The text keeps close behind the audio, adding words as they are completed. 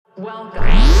Welcome.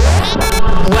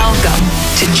 Welcome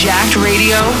to Jacked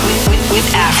Radio with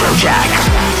Afrojack.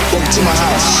 Welcome to my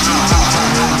house.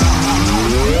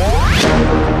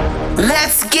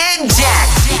 Let's get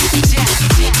jacked.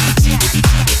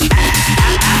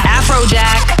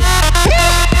 Afrojack.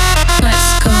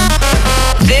 Let's go.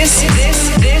 This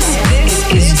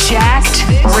is Jacked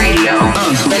Radio.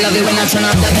 They love it when I turn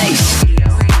up the bass.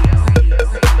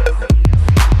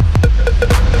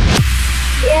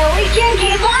 Yeah, we can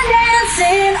keep on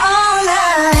dancing all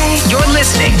night. You're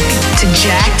listening to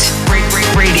Jacked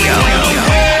Radio.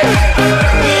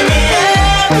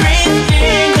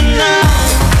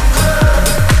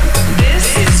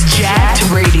 This is Jacked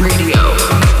Radio.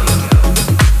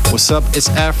 What's up? It's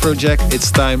Afrojack.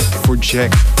 It's time for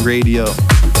Jack Radio.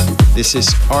 This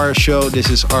is our show, this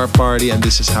is our party, and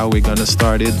this is how we're gonna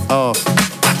start it off.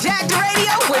 Jacked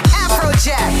Radio with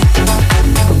Afrojack.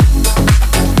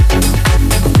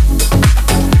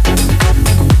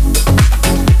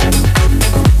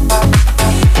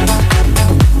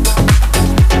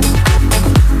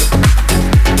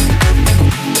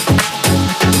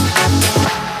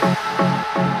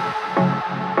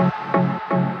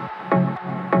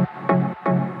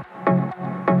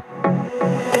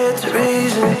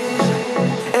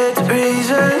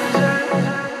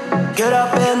 Get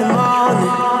up in the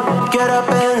morning, get up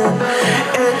in the,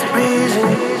 it's reason.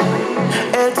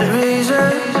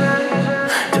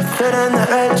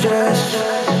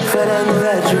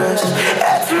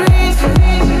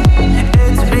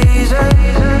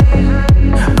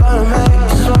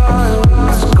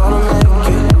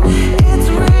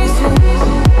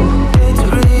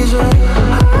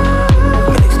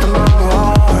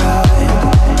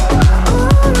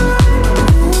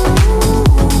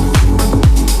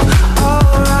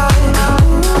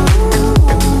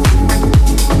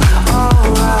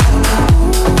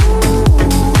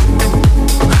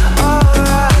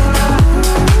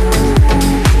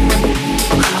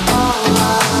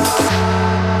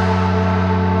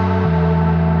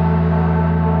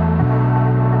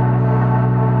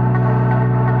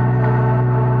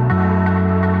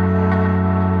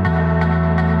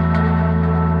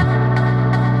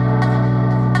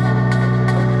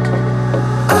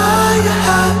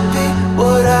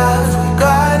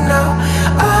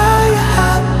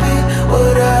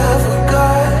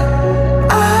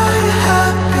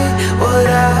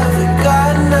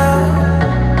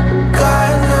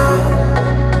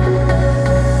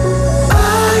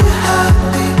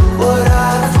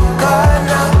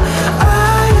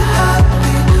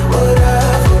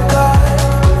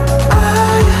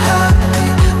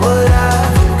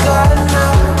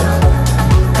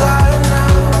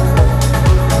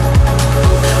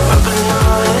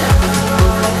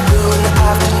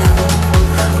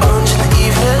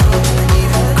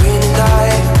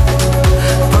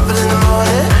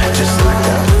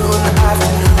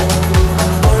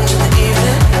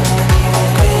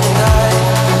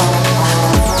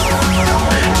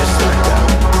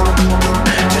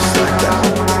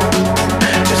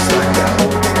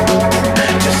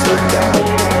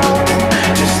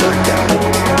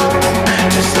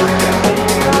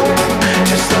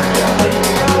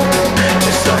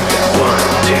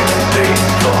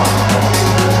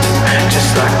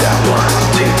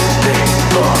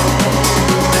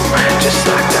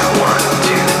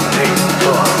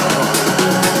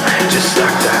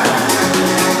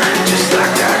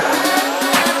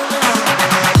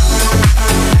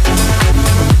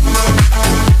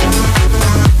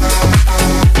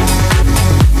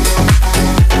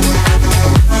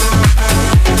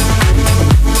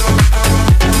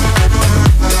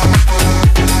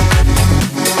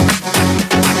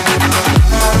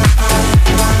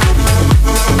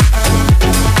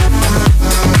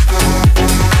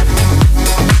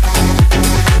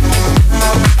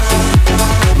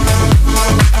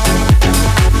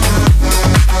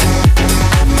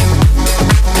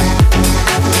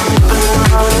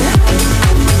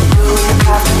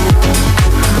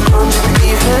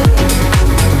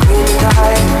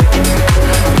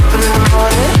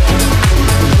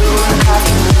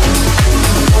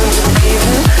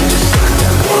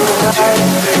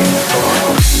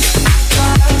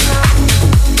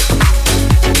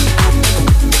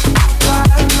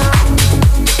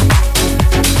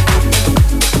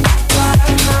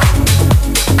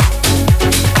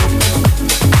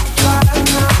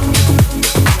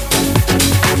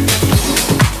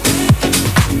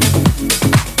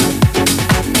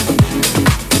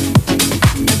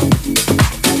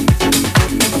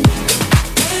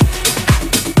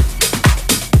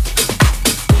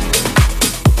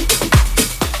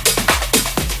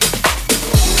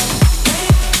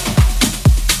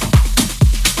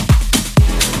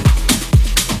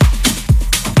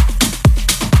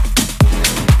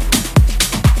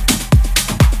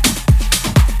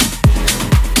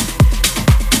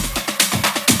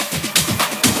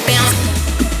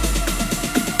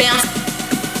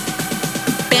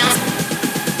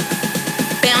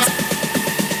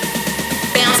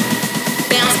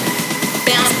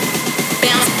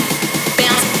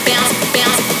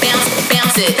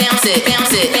 bounce it,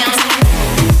 bounce it, bounce it.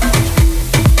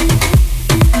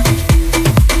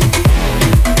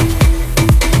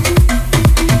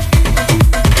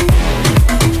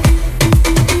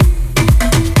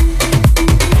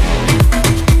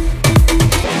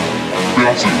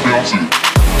 Bounce it.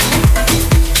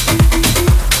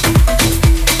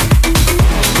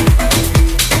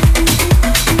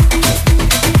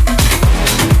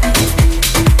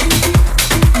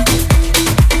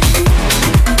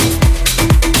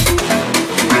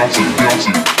 Bounce it.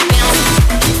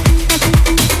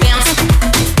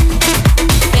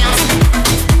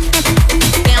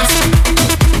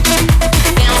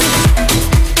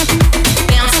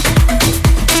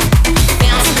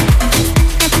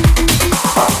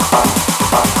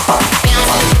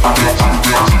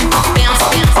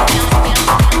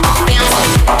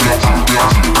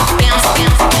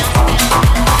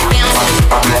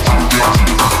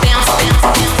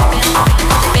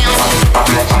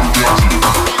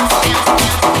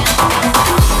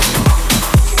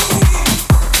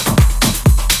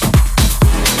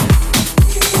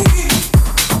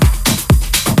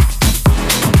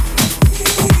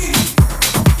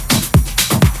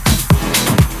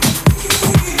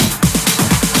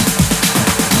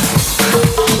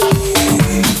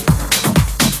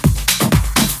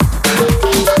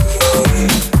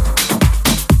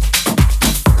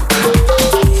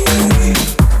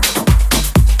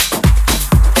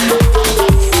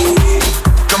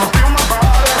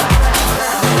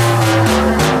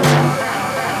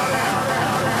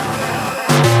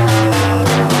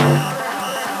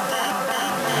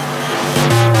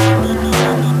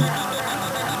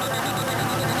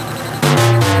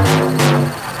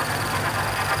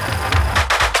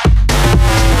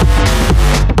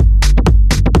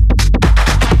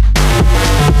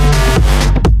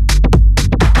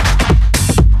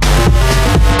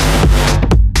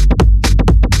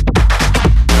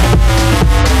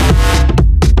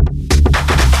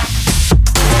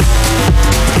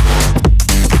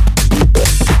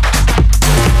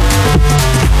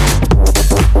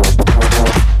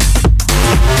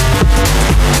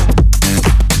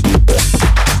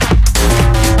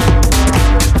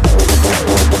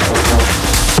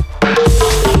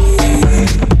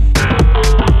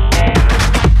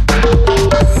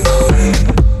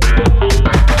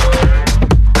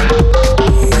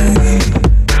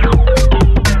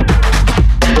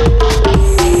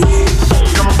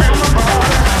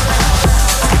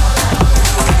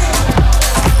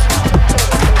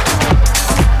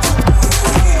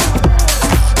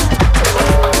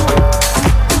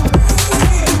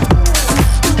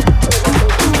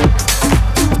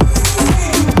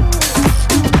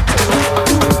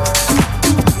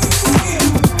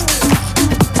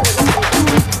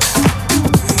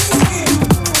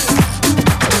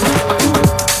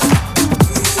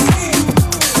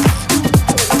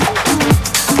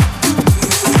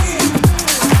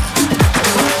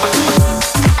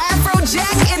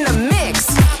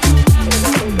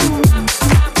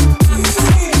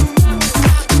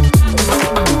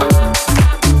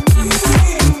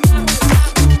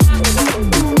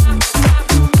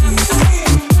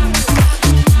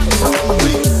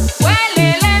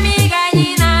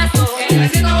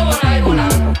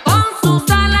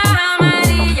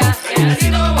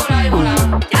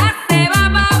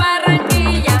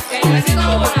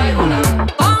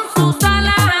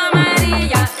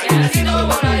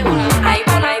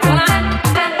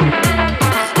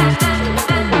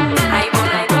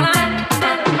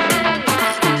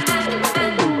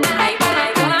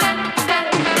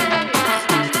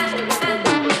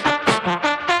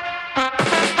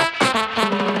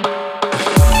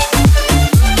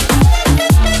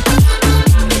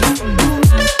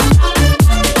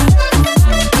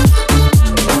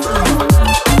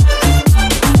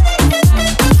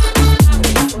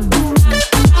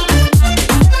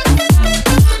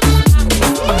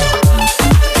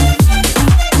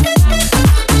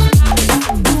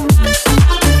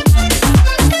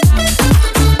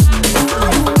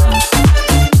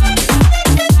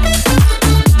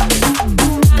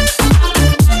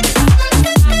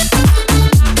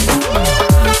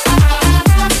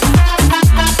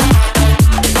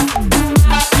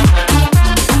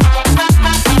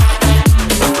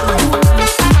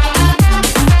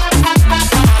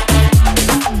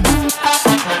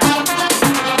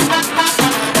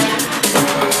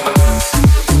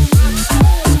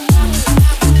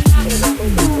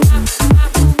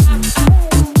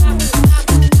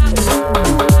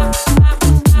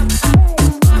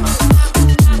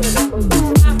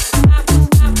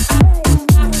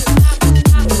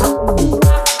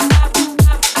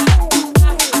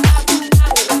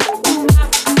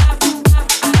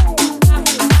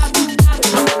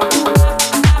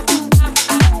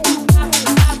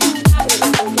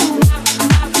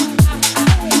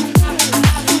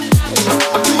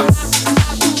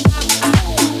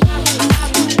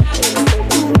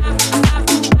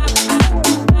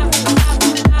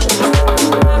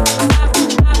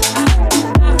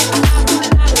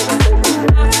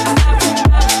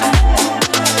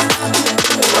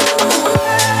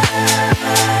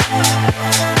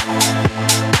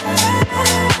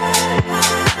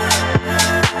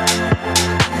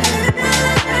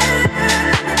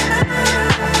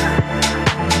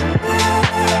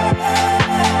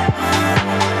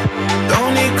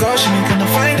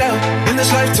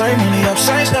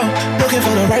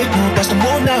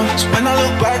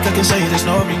 can say there's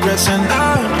no regrets, and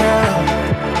I'm proud,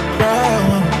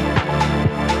 proud,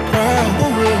 proud,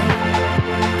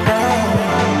 proud.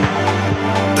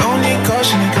 Don't need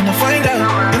caution, you're gonna find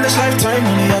out. In this lifetime,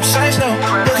 only upsides now.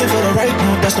 Looking for the right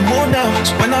move, that's the move now.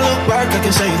 So when I look back, I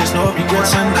can say there's no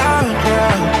regrets, and I'm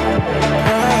proud,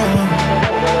 proud,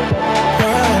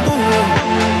 proud, proud.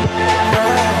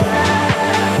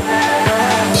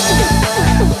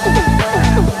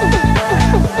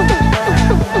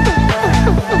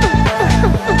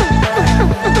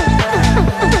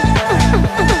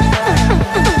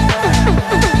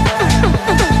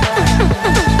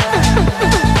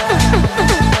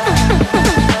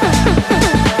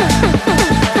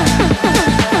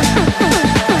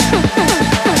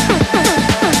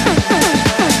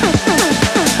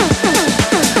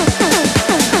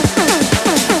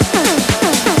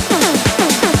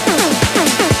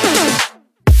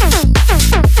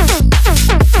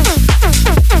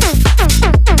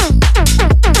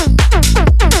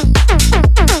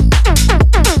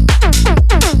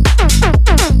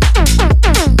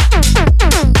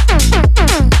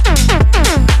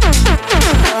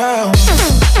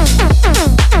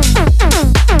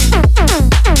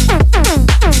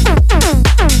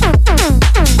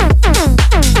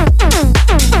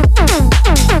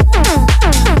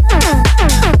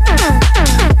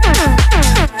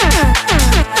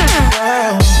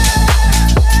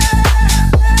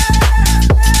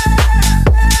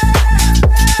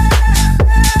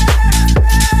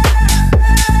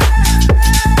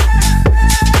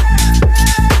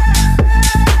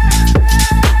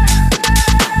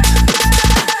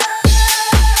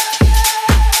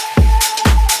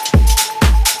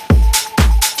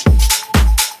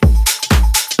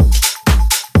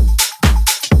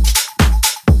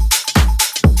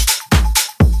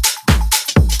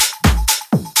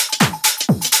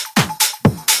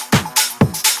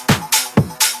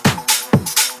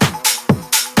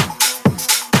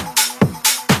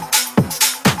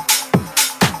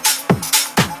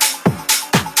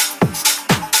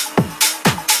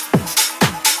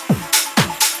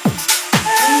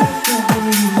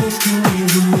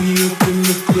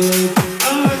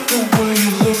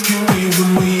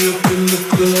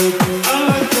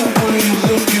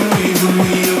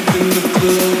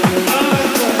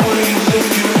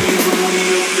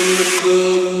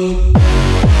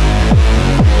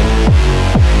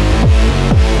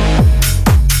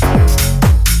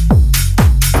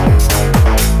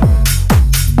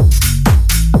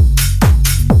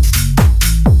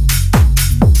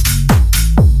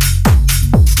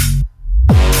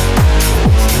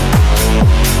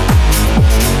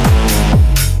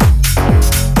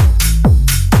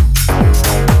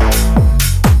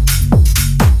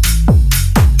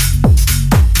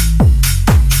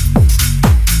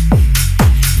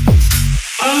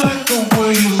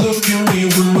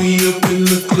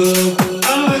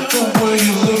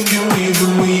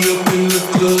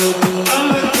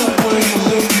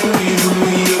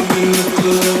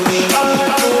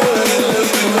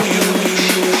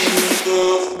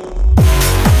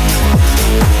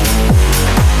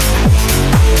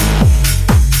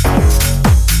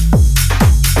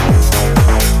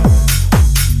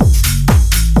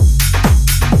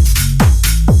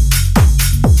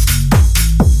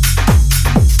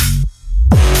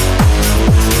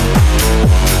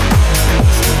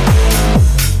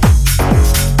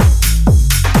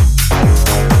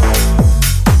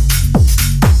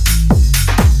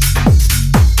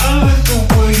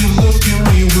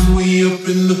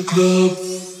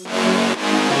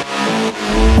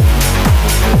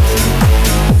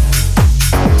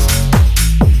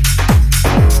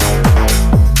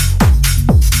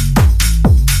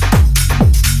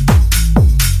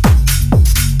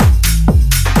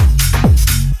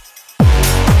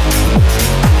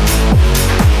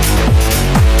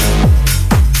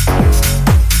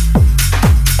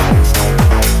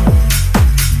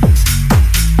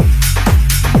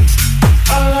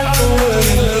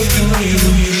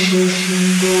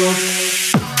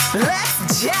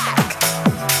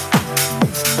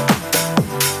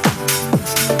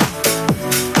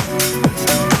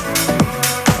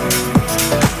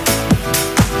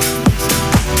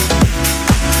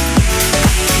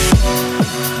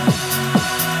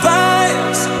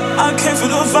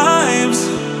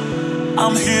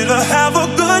 I'm here to have a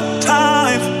good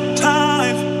time,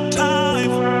 time,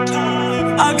 time,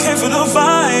 time. I came for the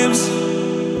vibes,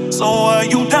 so are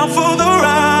you down for the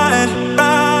ride,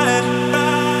 ride,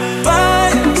 ride?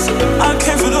 Vibes, I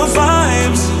came for the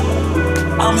vibes.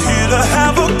 I'm here to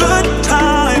have a good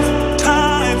time,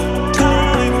 time,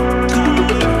 time,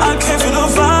 time. I came for the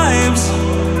vibes,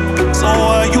 so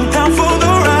are you down for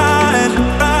the ride,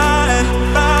 ride?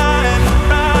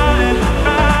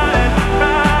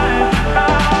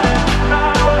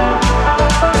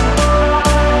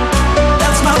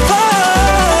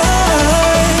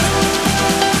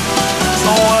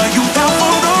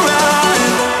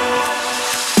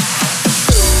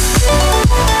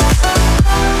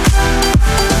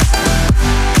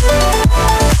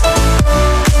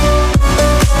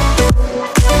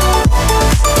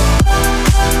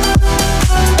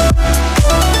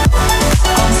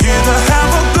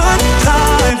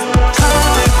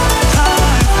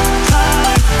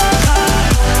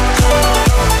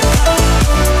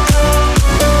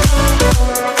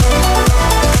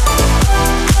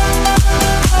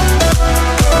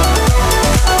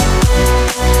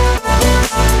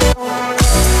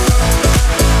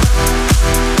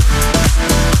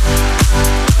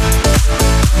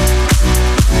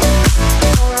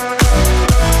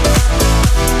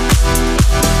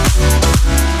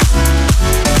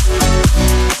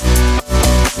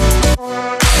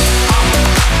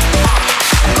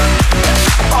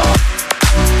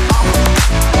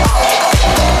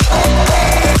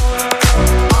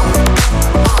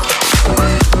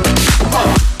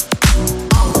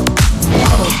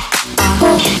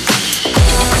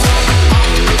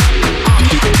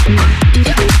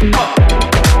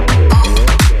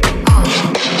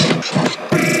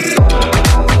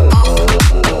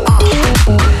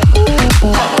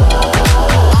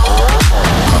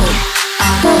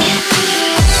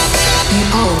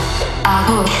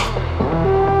 push.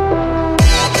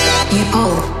 You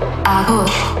pull, I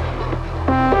push.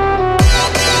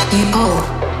 You pull,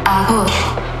 I push.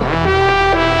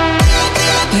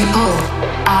 You pull,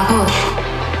 I push.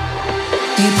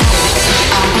 You pull,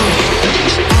 I push.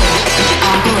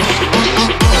 I push.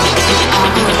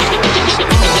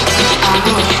 I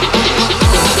push.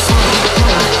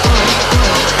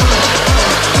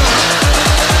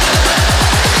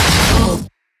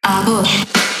 I push.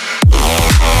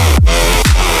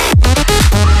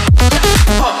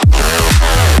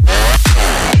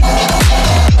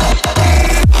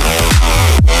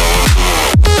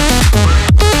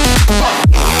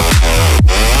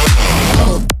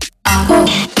 I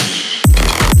push.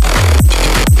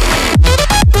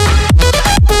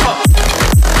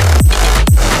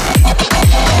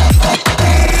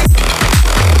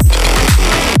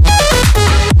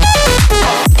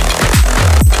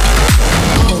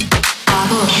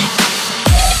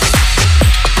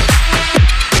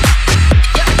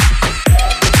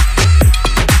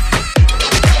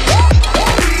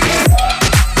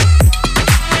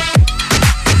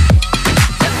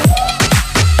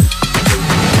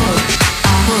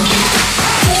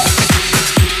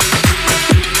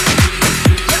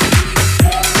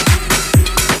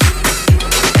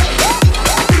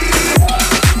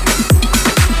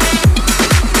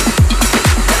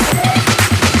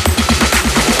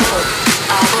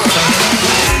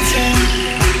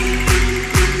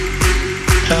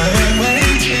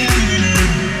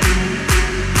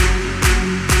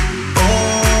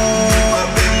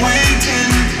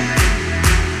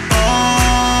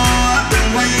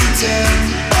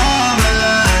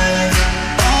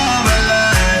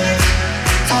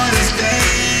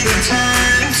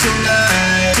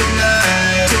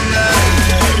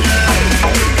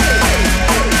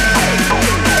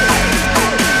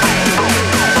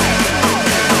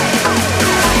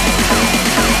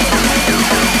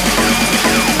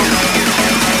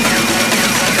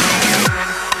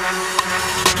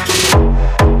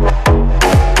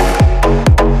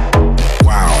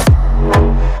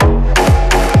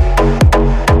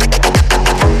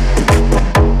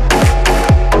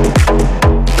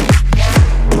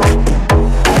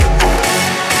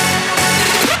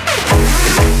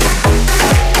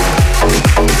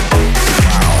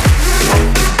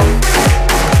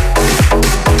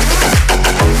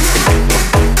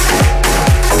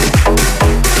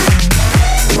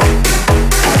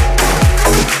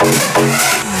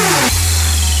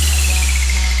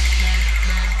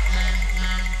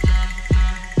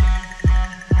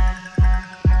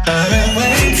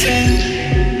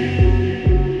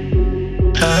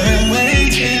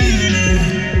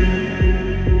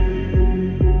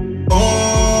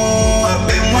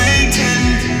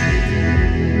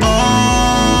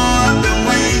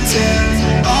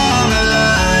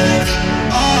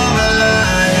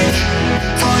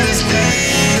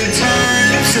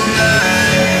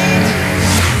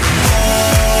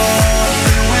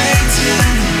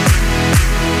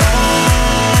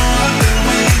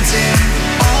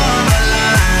 All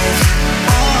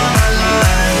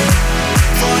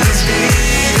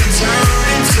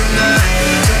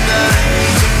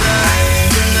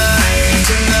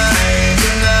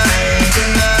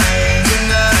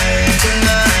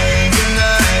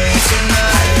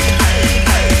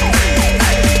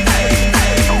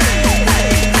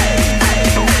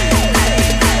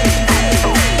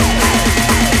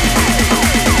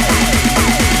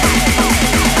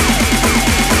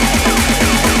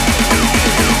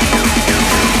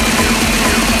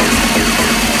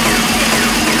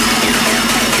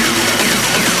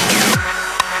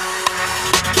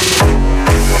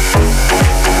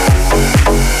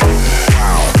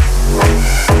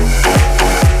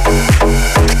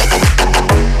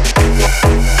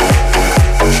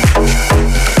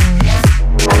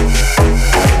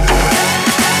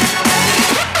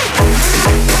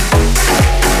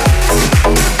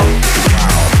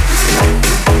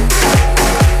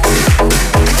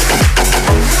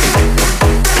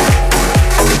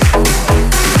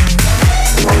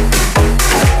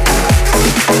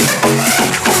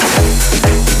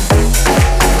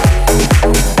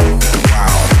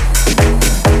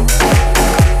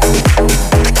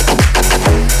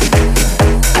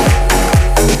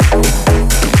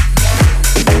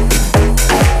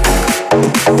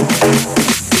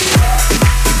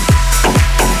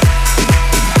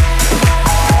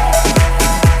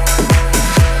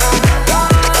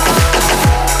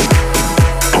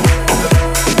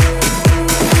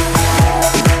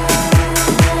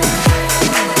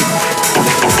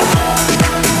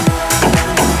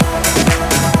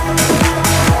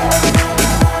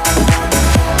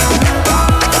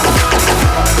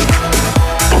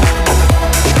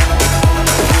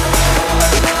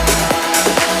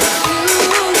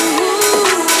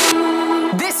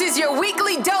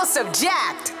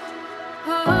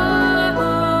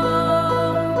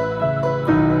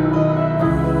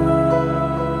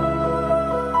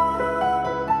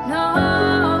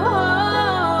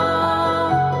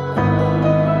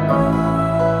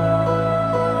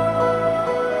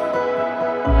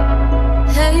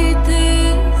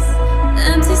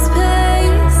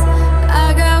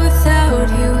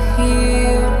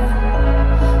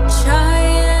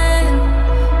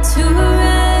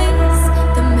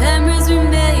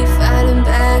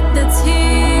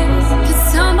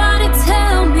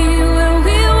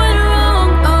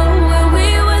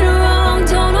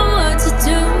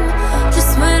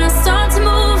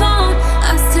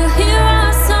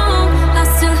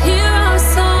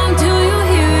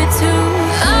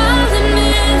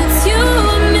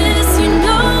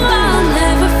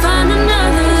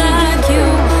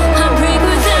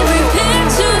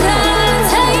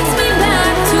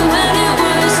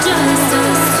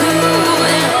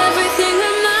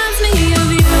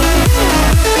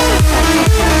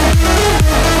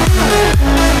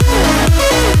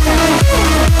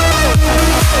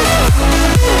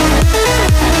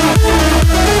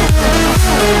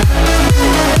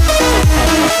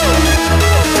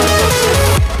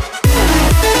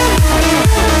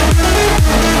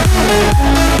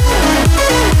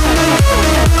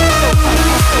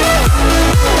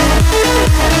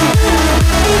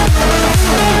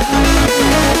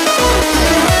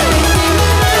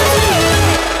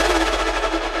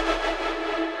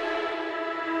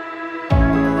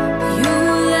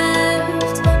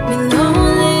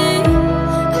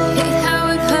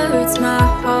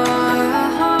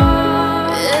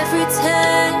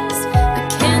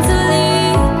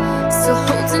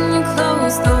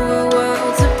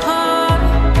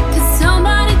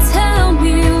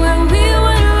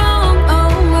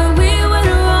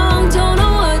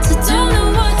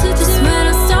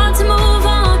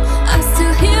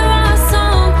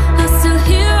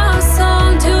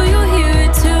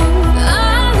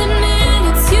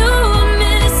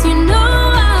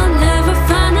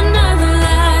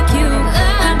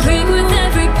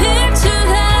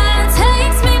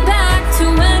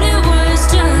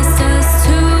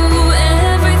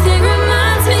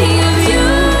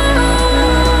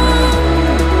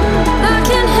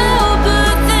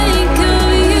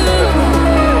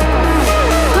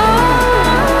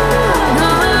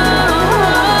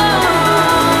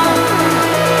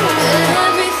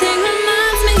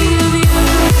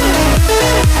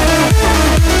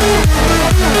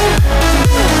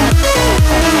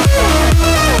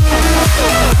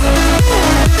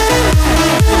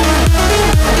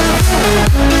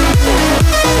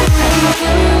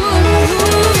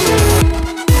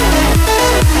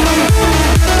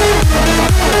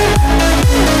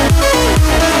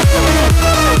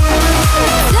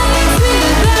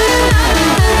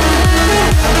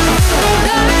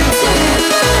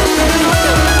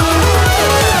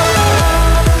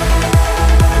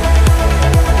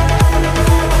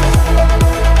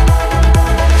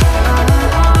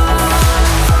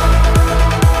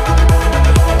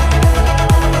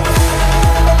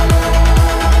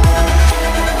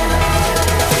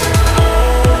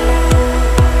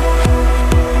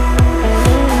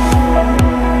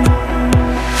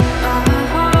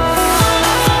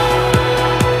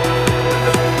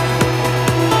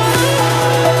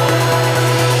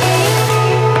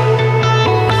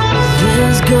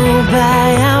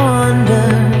by, I wonder,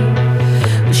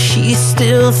 will she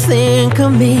still think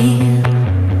of me?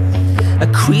 A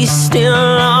crease still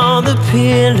on the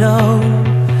pillow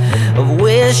of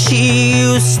where she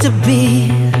used to be.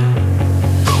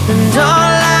 And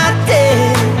all I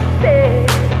did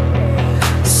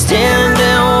was stand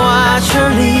and watch her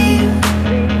leave.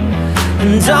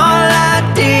 And all I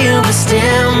did was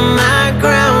stand my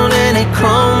ground, and it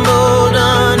crumbled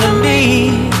under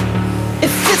me.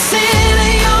 If it's in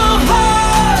your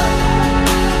heart,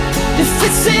 if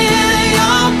it's in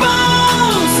your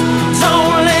bones,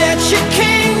 don't let your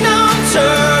kingdom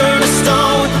turn to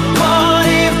stone. What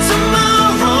if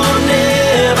tomorrow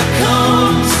never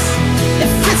comes?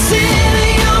 If it's in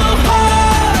your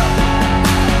heart,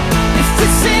 if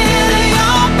it's in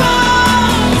your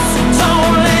bones,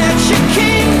 don't let your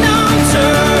kingdom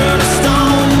turn to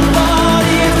stone. What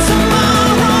if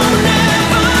tomorrow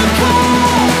never comes?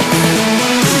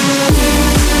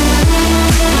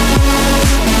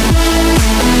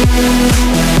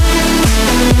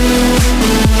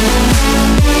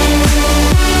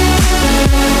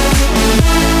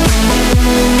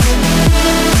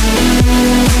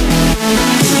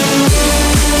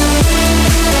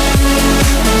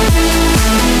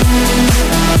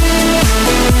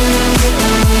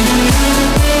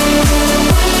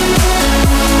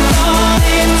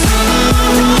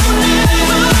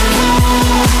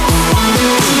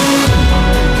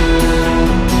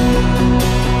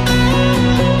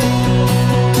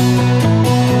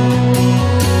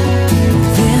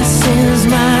 This is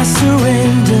my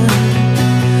surrender,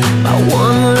 my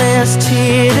one last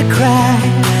tear to cry,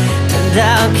 and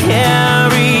I'll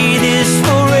carry this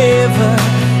forever,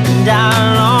 and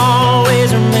I'll always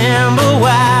remember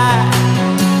why.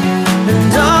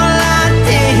 And all I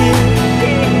did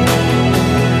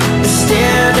was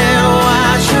stand and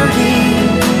watch her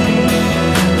leave.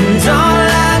 And all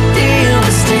I did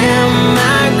was stand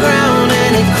my ground,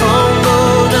 and it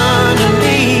crumbled under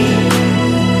me.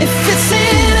 If it's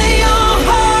in your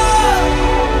heart,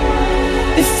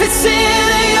 if it's in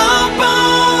your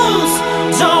bones,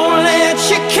 don't let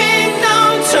your kingdom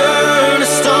turn to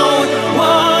stone.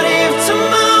 What if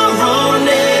tomorrow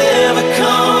never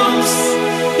comes?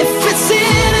 If it's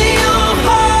in your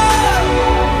heart,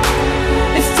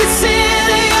 if it's in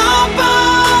your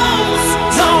bones,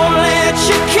 don't let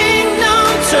your kingdom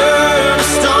turn to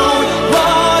stone.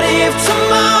 What if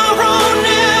tomorrow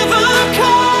never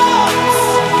comes?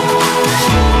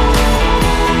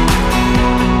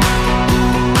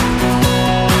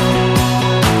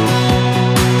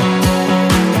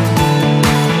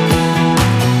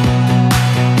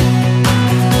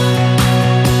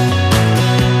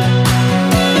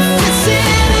 If it's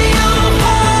in your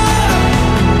heart,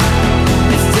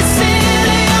 if it's in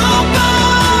your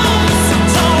bones,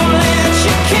 don't let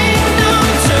your kingdom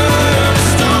turn to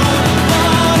stone.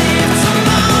 What if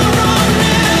tomorrow never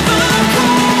comes?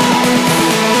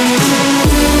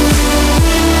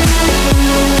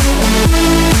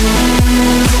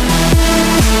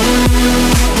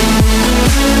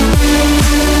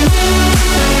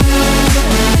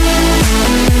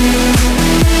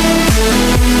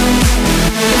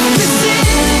 It's in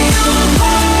your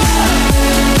heart,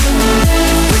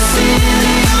 it's in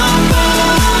your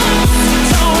bones,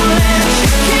 don't let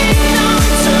your kingdom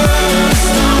turn to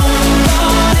stone.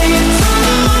 What if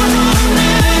tomorrow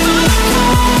never comes?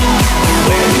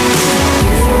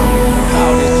 How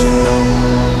did you know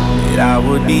that I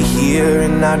would be here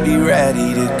and I'd be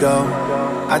ready to go?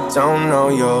 I don't know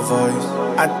your voice,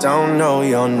 I don't know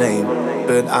your name,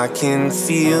 but I can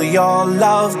feel your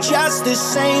love just the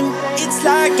same. It's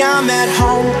like I'm at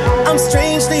home, I'm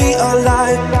strangely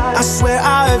alive. I swear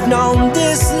I've known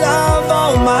this love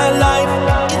all my life.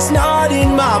 It's not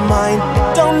in my mind,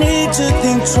 don't need to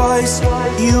think twice.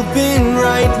 You've been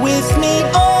right with me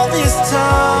all this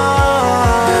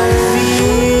time.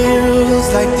 Feels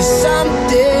like there's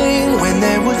something when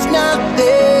there was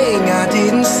nothing. I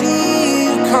didn't see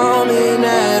you coming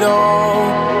at all.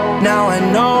 Now I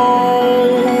know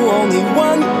only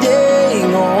one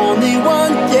thing, only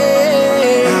one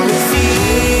thing. Now it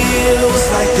feels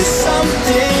like there's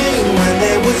something when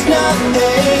there was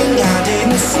nothing. I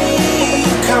didn't see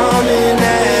you coming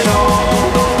at all.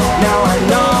 Now I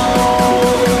know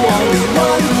only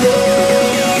one thing.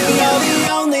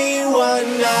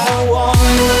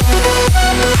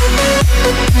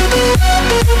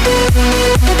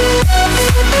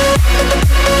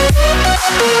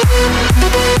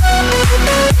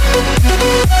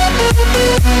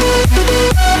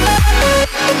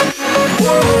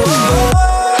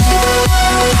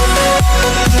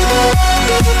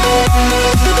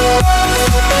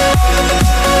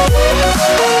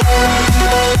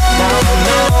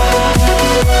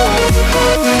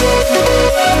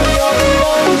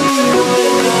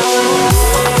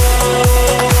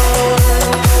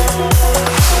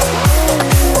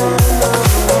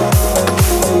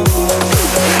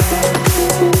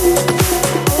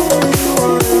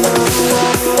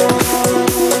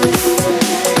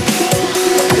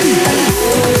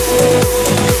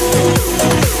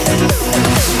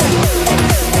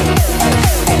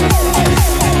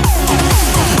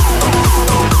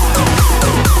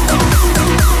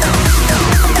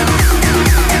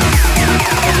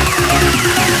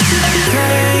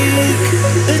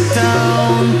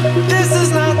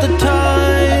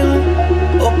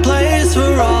 thanks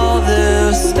for all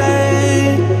this.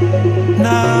 Stay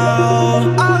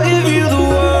now. I'll give you the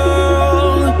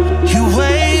world. You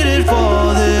waited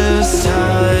for this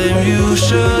time. You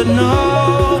should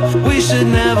know we should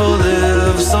never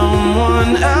live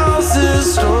someone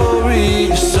else's story.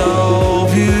 You're so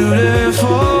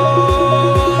beautiful.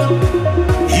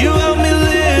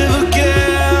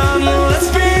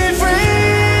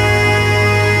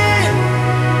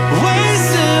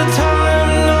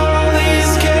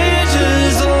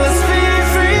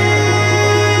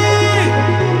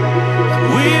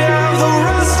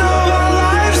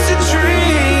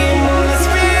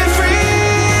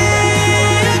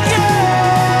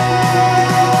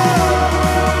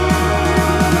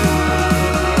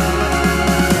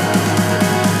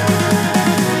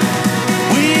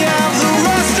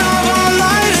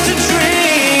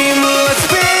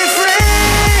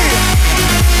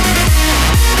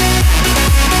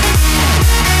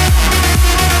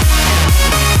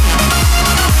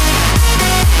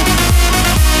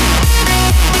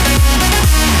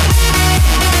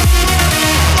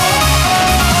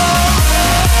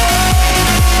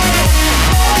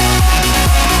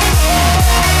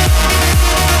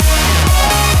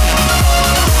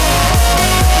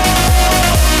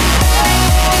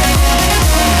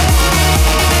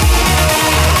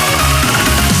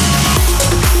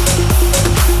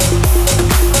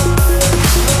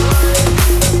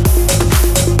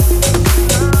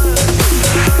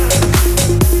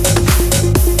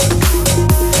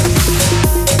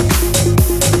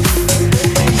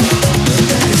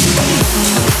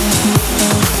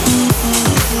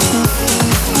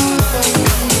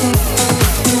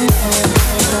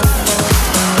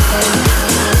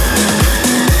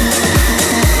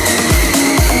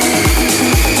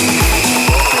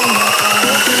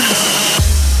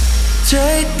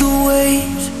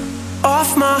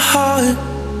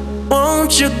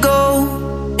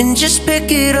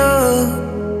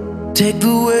 Take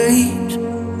the weight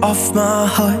off my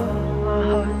heart.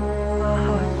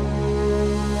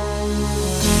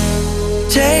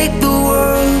 Take the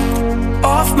world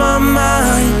off my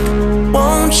mind.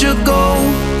 Won't you go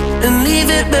and leave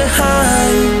it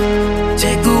behind?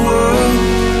 Take the world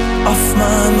off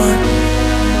my mind.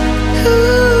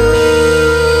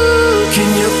 Ooh, can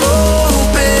you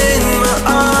open my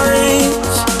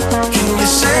eyes? Can you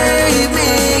save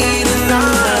me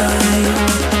tonight?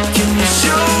 Can you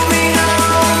show me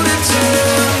how to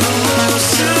turn the world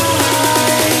to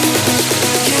light?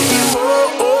 Can you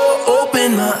open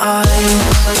my eyes?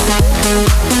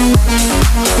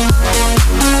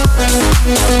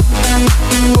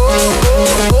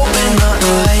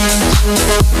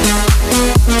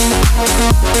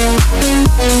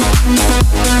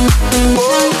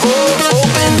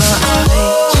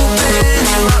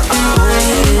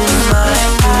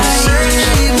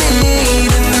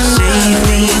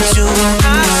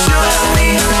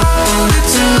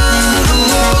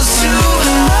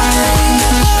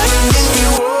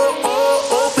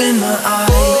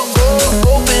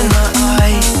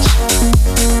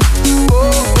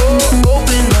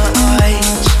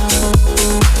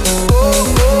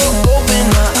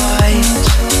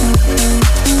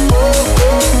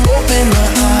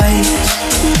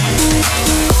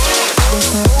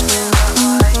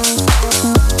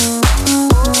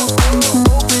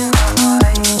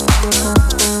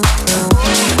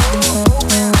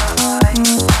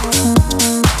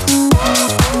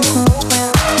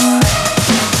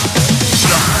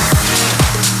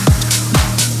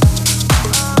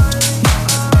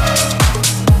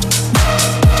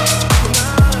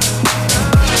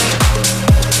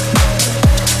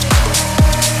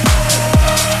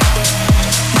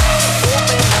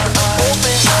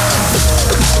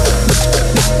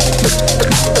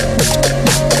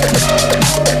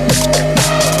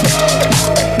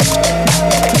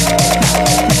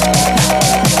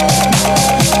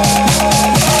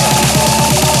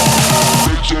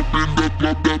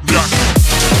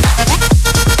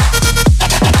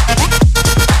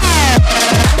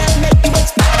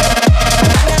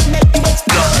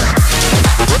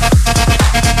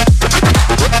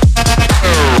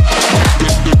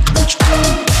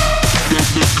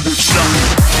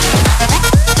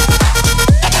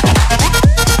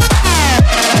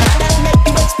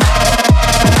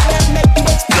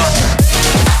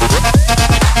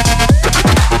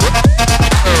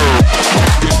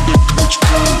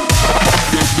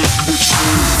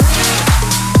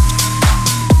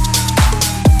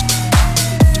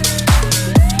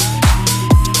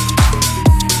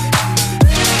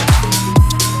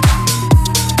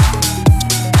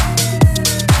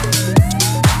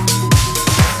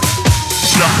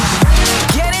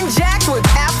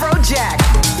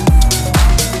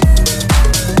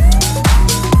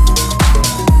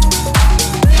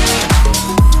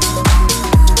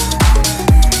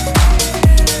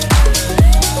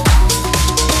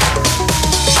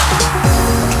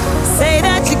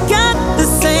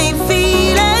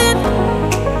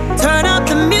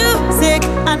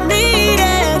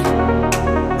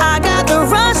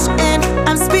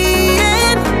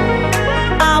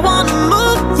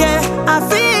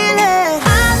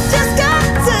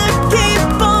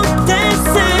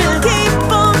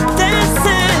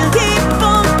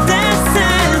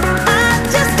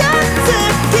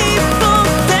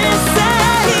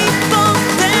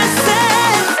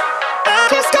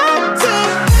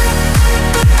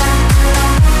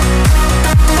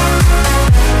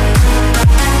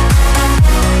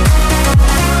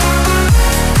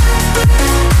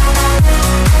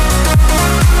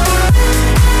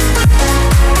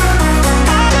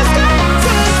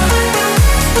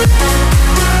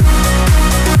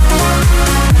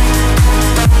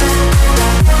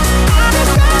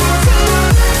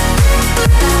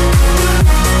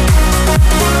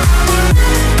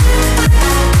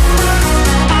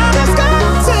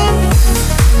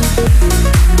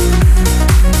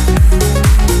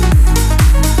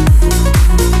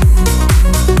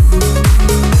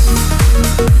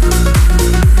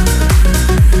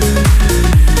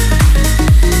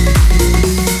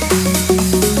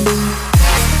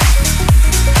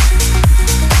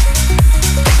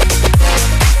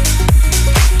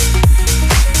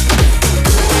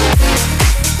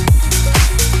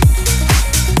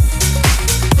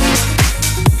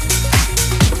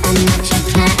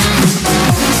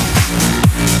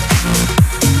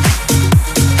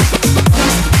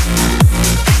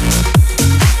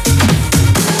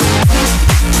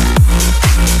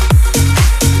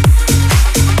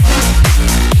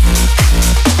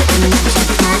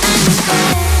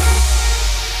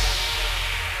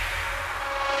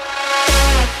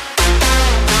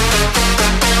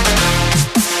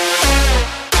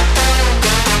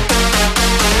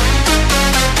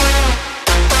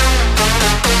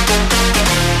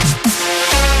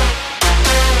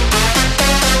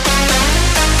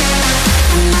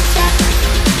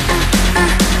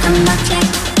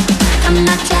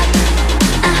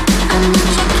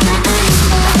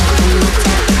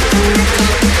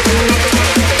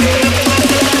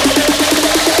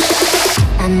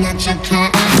 I'm not your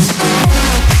kind.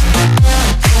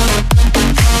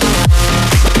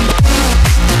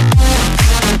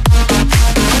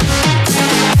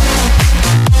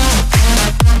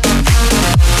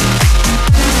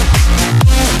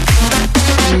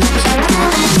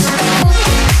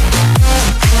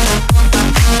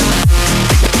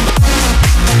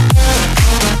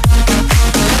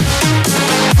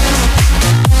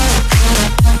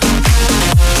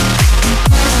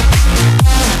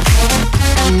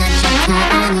 I'm not your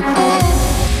kind.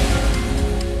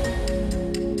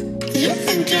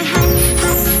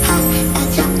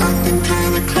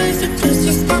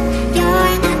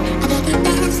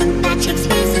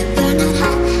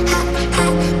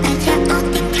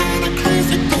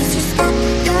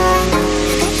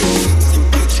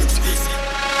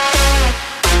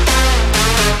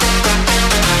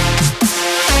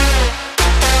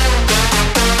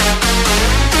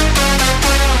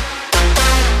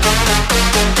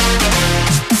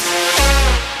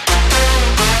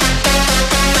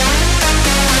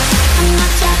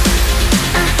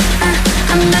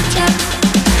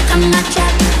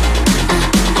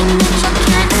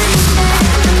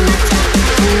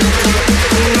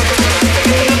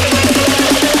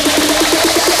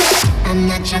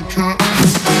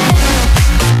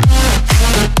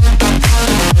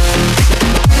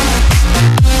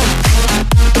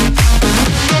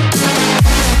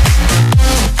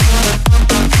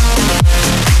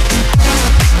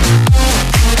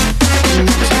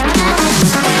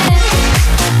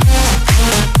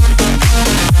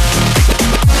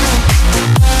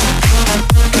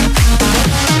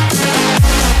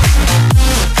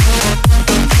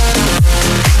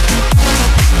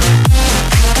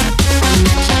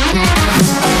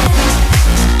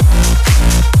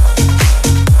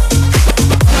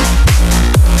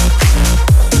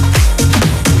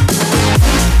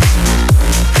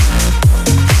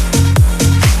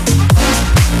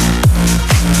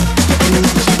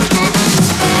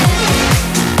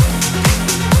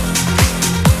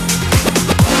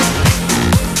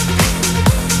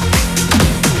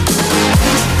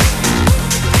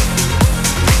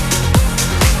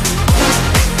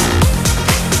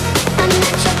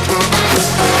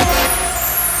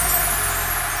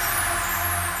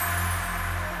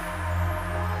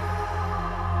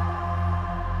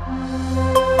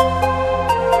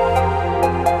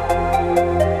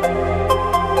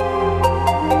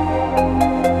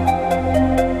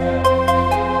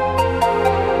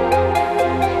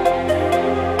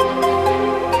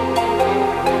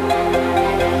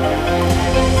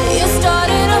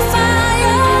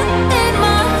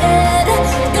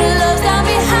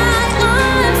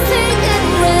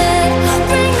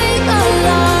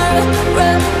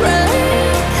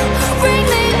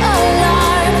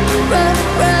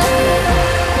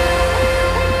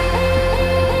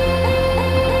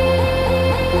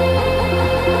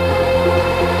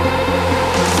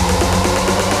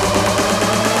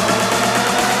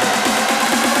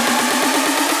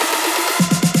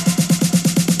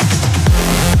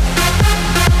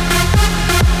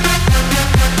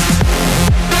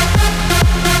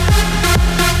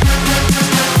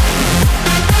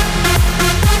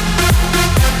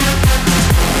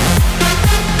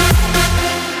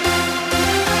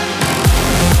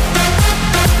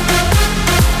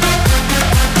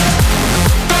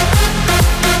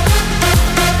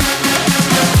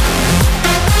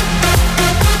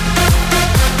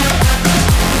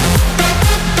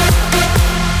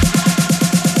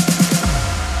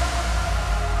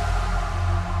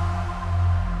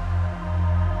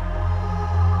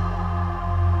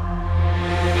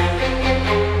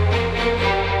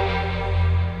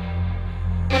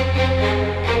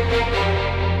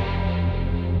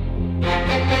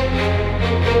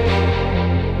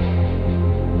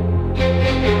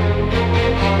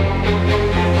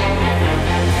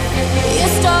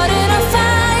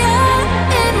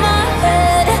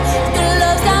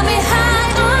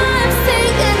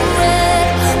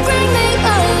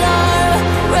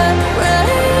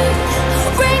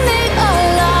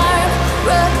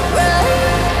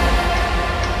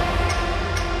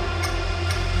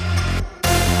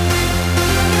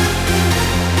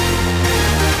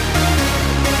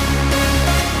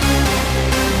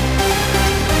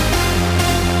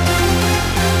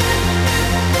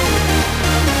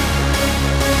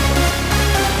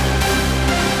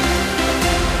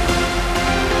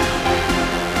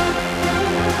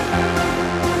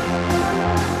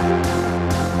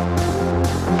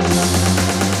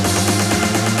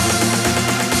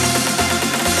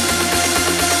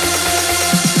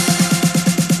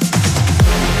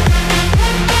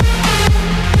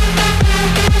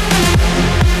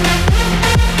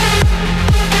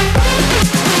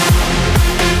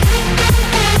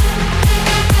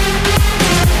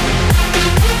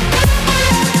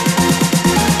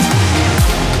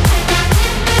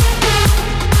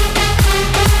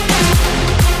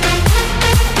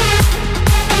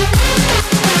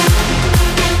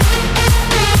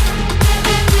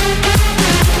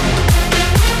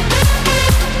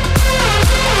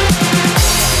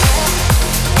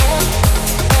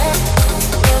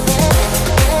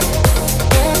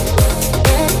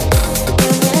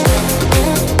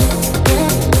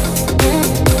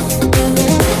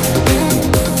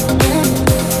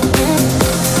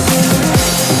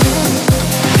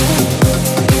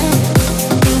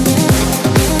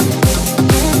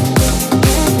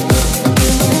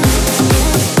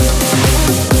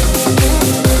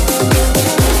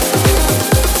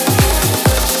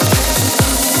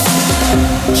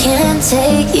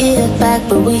 back,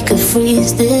 but we could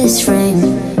freeze this frame.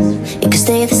 It could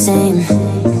stay the same.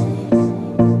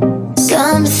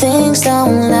 Some things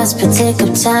don't last, but take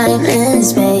up time and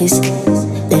space.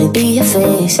 Let it be your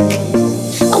face.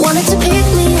 I wanted to pick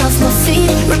me off my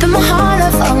feet, ripping my heart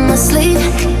off of my sleeve,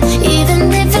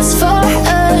 even if it's for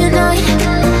a night.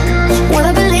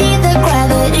 Wanna believe that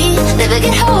gravity never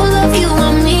get hold of you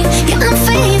and me. Getting I'm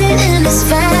faded in this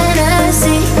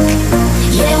fantasy.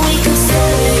 Yeah, we could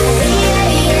say,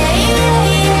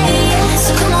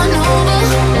 so come on over,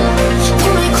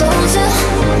 pull me closer.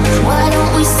 Why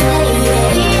don't we say,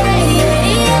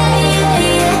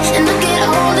 and not get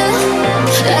older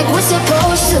like we're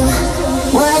supposed to?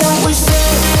 Why don't we say?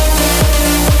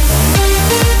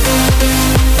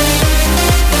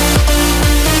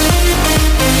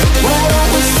 Why don't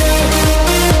we say?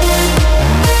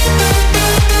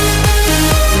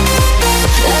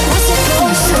 Like we're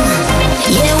supposed to?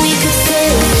 Yeah, we could say.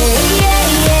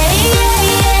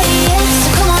 So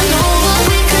come on over,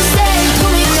 we could stay.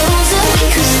 Pull me closer, we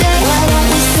could stay. Why don't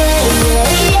we say?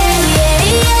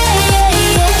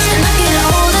 And not get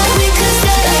older, we could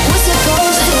stay. Like we're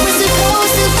supposed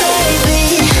to, baby.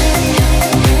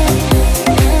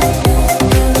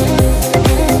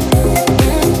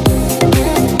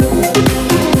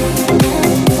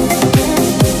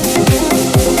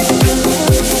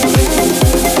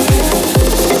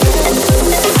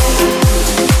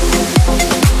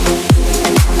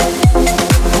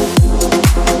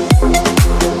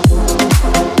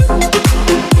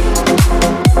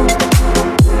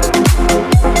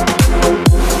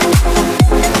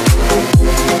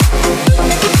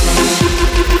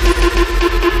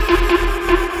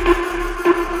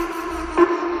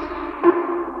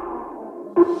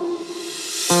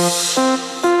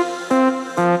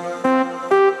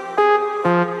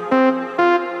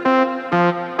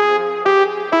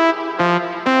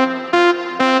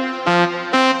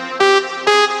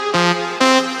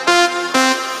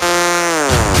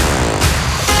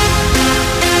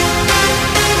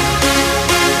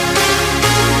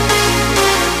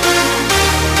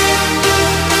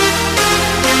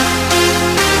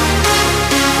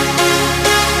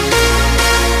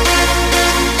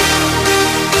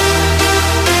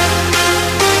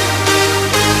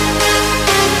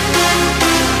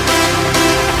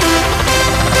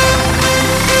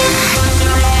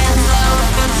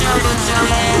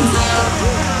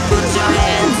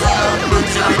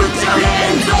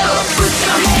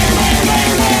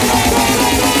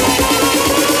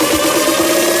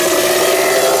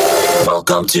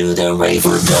 Welcome to the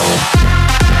Raver Dome.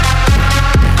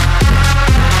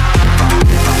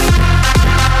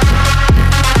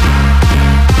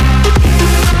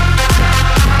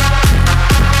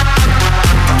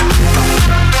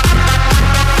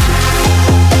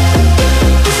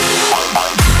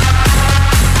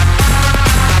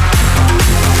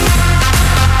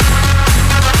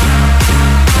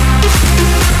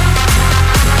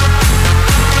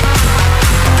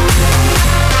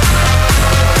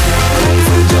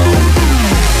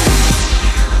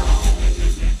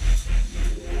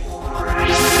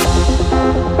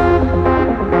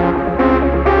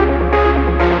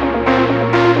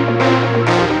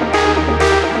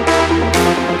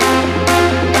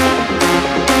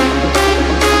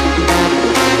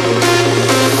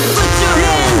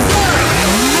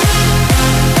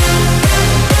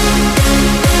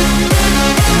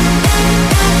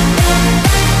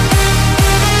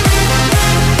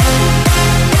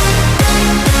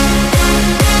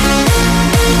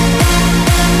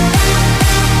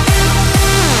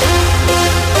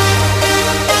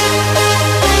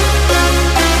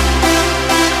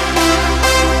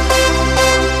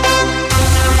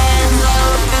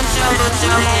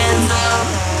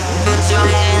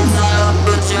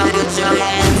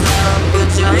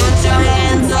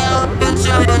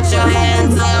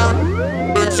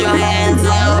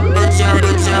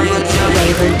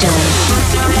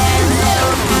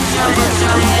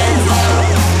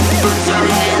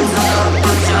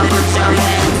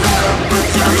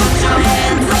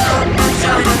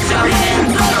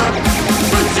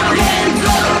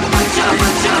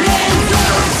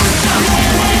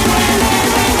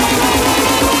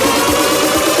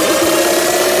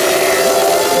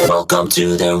 Welcome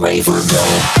to the Raver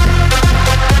Dome.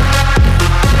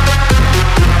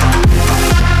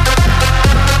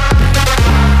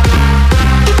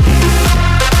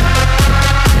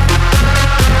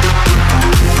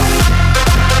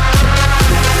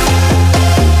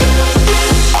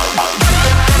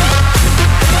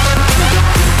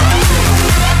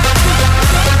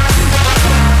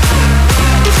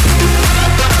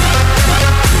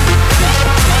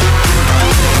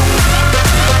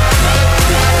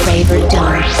 Favorite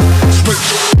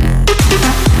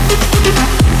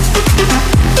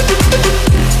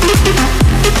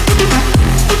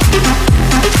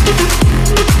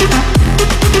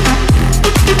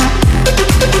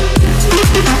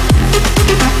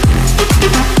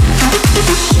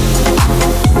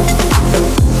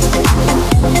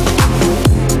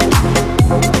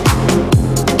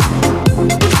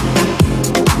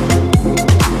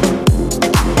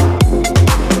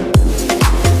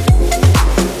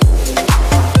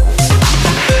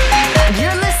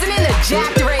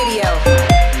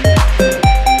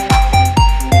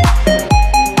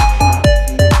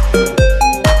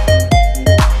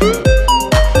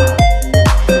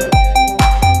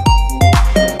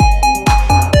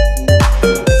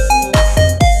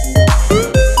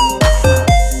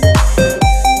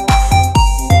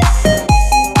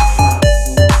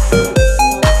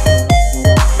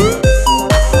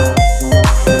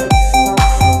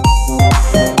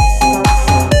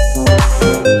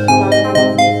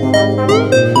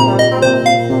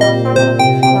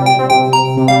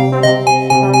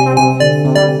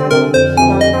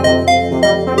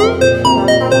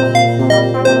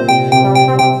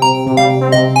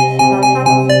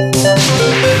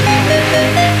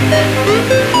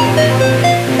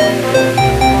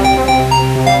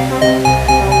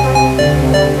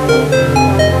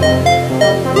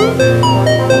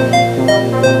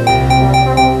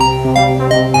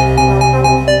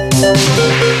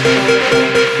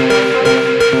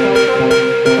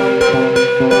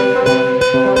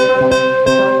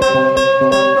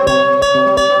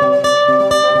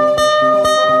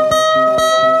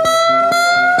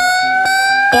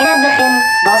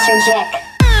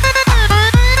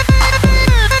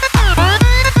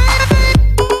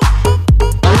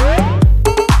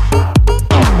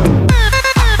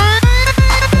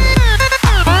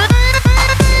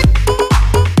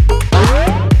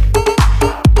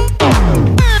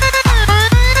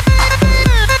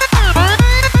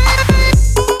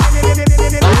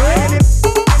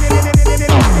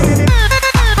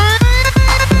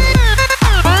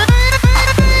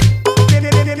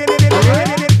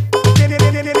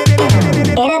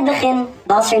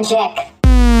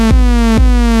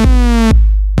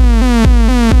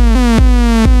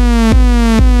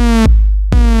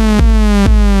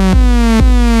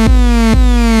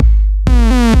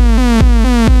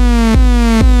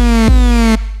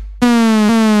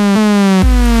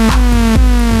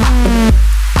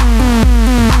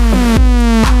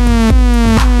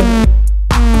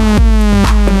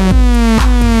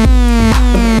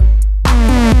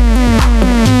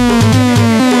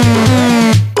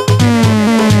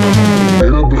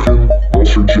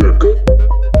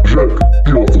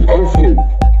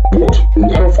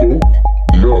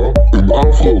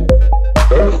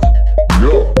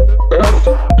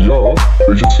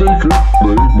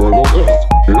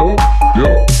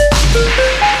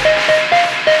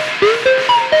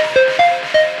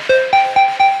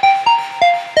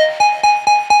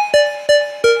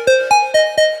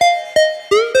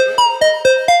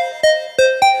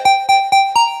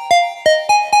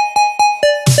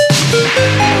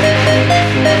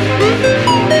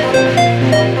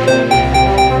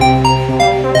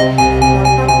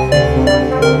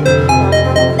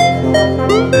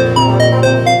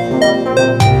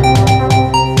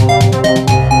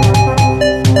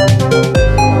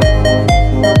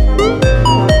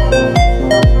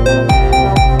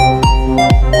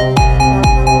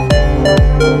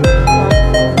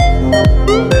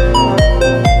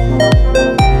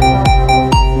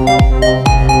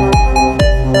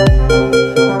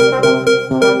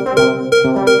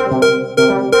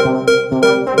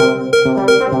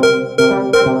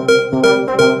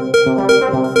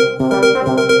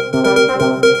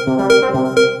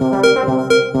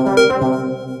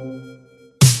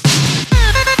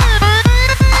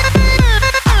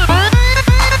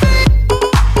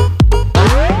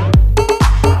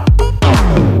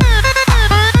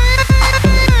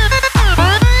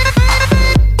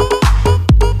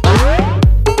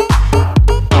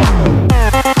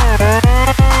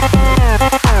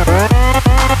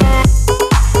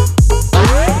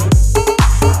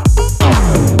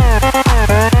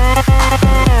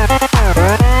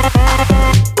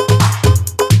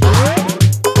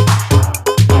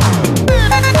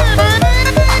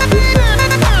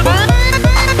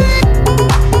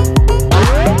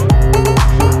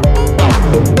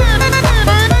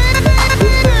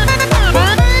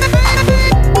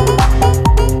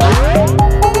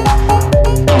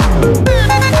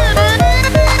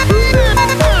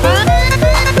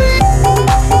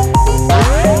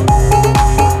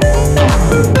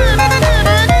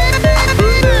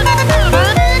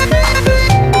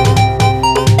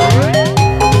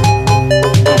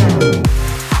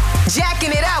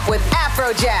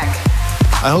Afrojack.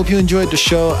 I hope you enjoyed the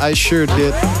show. I sure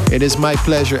did. It is my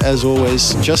pleasure as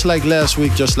always. Just like last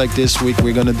week, just like this week,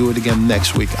 we're gonna do it again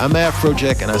next week. I'm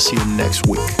Afrojack and I'll see you next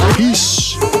week.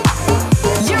 Peace.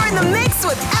 You're in the mix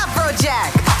with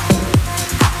Afrojack.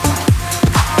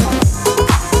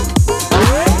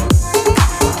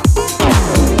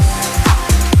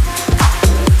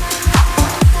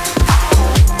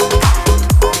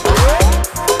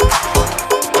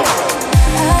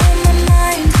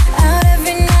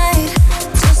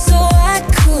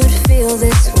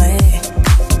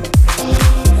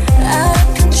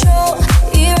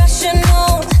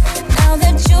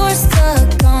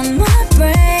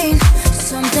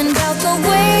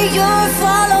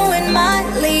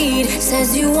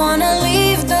 Says you wanna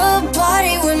leave the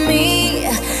party with me.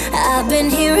 I've been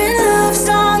hearing love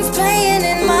songs playing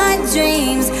in my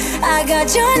dreams. I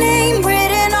got your name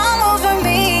written all over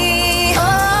me.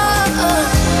 Oh,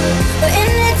 we're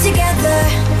in it together,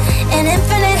 an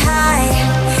infinite high,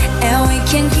 and we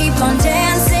can keep on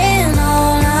dancing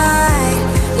all night.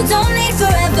 We don't need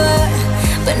forever,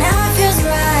 but now it feels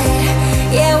right.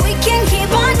 Yeah, we can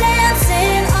keep on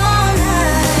dancing all night.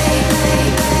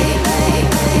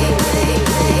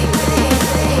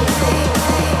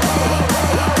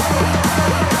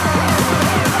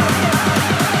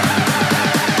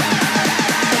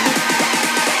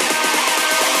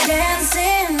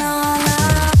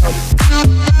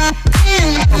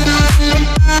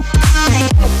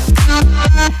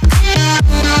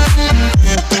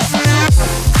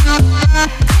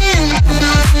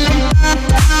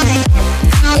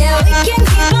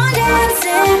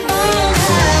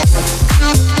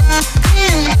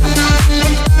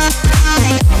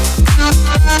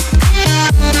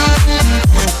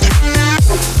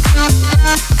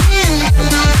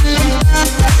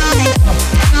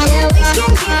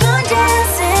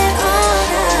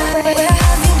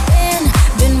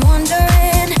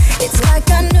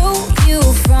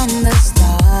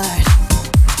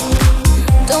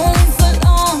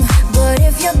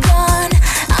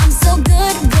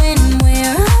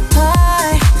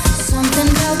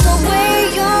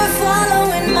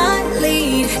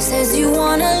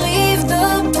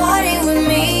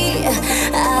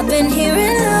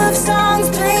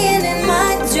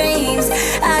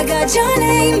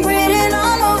 same way.